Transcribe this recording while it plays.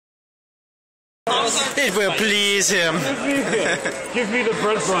It will please him. Give me the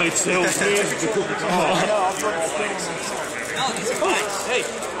bread bites, salesman. No, these are nice. Hey,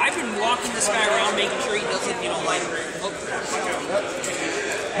 I've been walking this guy around making sure he doesn't, like...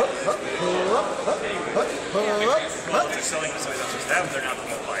 Well, if they're selling something to them, they're not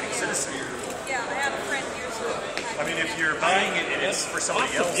the abiding citizen. Yeah, I have a friend here. I mean, if you're buying it and it's for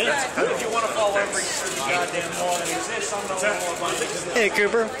somebody else, that's kind of... If you want to fall over, you through the goddamn wall and exist, I'm not... Hey,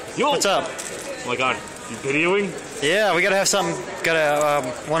 Cooper. Yo. What's up? Oh my god, you videoing? Yeah, we gotta have something. Gotta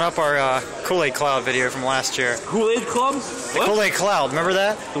one up our Kool-Aid Cloud video from last year. Kool-Aid Club? The Kool-Aid Cloud, remember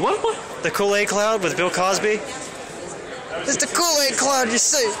that? The what? The Kool-Aid Cloud with Bill Cosby? It's the Kool-Aid Cloud you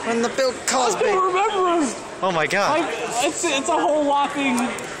see when the Bill Cosby. I don't remember. Oh my god. It's a whole whopping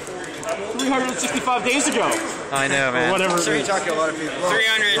 365 days ago. I know, man. Or whatever. So you're talking to a lot of people.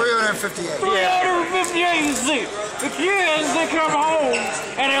 358. 358, you see. The kids, they come home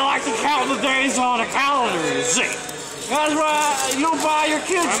and they like to count the days on a calendar, you see. That's why you don't buy your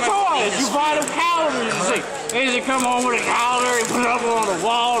kids toys. You buy them calendars, you see. They come home with a calendar and put it up on the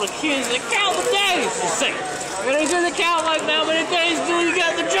wall. The kids, they count the days, you see. And they do the count like how many days do you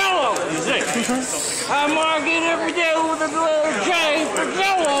get the Jello, you see. I mark it every day with a little J for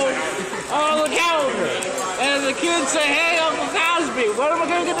Jello on the calendar. And the kids say, hey, Uncle Cosby, when am I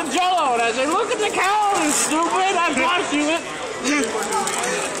going to get the Jello? And I say, look at the calendar, stupid. I bought you it.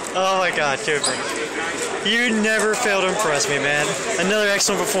 Oh my god, Cooper. You never fail to impress me, man. Another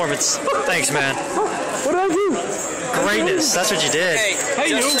excellent performance. Thanks, man. What did I do? Greatness. That's what you did. Hey,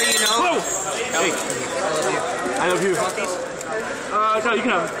 just so you know... Hey. I love you. No, you can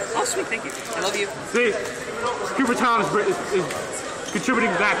have it. Oh, sweet, thank you. I love you. See, Cooper Tom is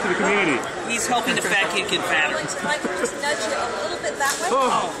contributing back to the community. He's helping the fat kid get fatter. I can just nudge you a little bit that way.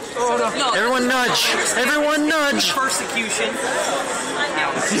 Oh, no. Everyone nudge. Everyone nudge. Persecution.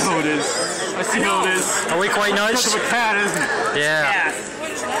 I see how it is. I see how it is. Are we quite nudged? It's a cat, isn't it? Yeah.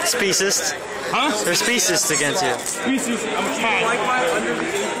 Speciesist. Huh? They're speciesist against you. Species. I'm a cat.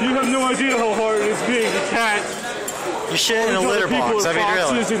 You have no idea how hard it is being a cat. You shit in a litter box. I mean,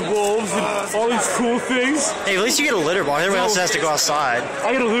 really. Foxes and wolves and all these cool things. Hey, at least you get a litter box. Everybody else has to go outside.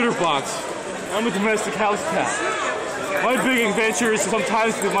 I get a litter box. I'm a domestic house cat. My big adventure is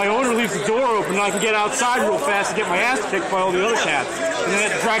sometimes that my owner leaves the door open and I can get outside real fast and get my ass kicked by all the other cats. And then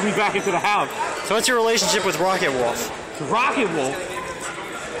it drag me back into the house. So what's your relationship with Rocket Wolf? Rocket Wolf?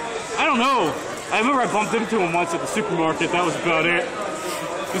 I don't know. I remember I bumped into him once at the supermarket. That was about it.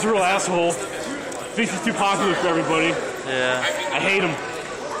 He's a real asshole. Thinks he's too popular for everybody. Yeah. I hate him.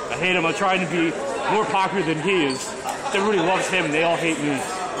 I hate him. I'm trying to be more popular than he is. Everybody loves him and they all hate me.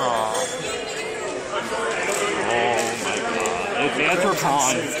 Aww. Oh my god. It's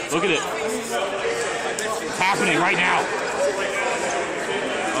Anthropon. Look at it. It's happening right now.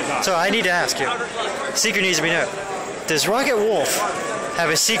 Oh god. So I need to ask you. Secret needs to be known. Does Rocket Wolf have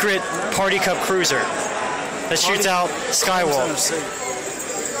a secret party cup cruiser that shoots out Skywolf?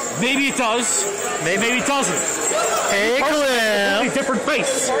 Maybe it does. Maybe it doesn't. Hey, Clem. A different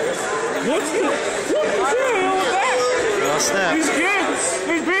face. What the hell is that? Oh, snap. These kids,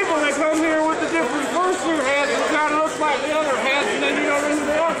 these people that come here with the different first-year hats that kind of look like the other hats, and then you don't know who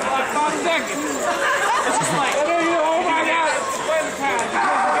they are for like 5 seconds. It's just like, and then you know, oh my god, it's weather time. You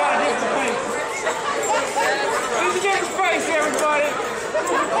got a different face. There's a different face, everybody.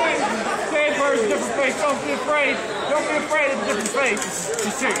 Same person, different face. Don't be afraid. Don't be afraid of a different face.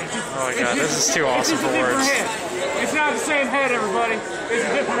 Oh my god, this is too awesome for words. It's not the same head, everybody. It's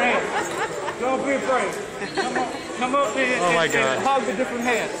a different head. Don't be afraid. Come up and hug the different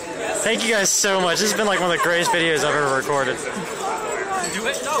heads. Thank you guys so much. This has been like one of the greatest videos I've ever recorded. Do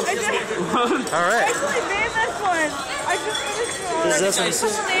it? No. Alright. I actually made this one. I just finished it Is this a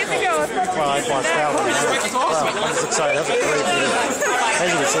couple days ago. Well, I watched that one. Wow, I was excited. That was a great video. As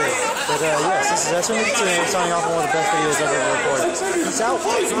you can see. But yes, this is AC2012 signing off on one of the best videos I've ever recorded. Peace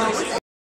out.